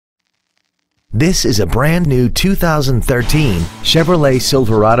This is a brand new 2013 Chevrolet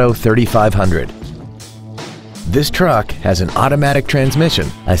Silverado 3500. This truck has an automatic transmission,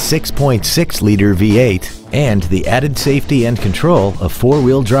 a 6.6-liter V8, and the added safety and control of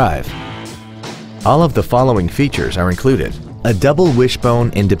four-wheel drive. All of the following features are included: a double wishbone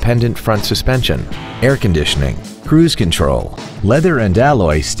independent front suspension, air conditioning, cruise control, leather and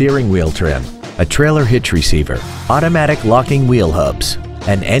alloy steering wheel trim, a trailer hitch receiver, automatic locking wheel hubs,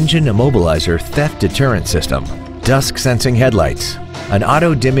 an engine immobilizer theft deterrent system, dusk sensing headlights, an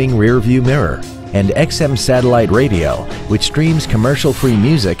auto-dimming rear view mirror, and XM satellite radio, which streams commercial-free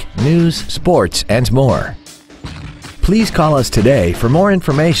music, news, sports, and more. Please call us today for more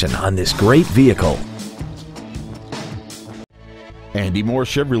information on this great vehicle. Andy Mohr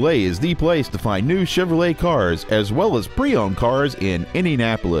Chevrolet is the place to find new Chevrolet cars as well as pre-owned cars in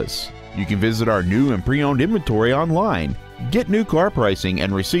Indianapolis. You can visit our new and pre-owned inventory online, get new car pricing,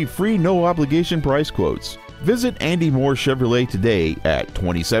 and receive free no-obligation price quotes. Visit Andy Mohr Chevrolet today at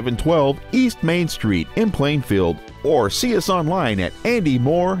 2712 East Main Street in Plainfield, or see us online at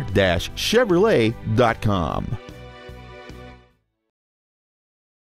andymohr-chevrolet.com.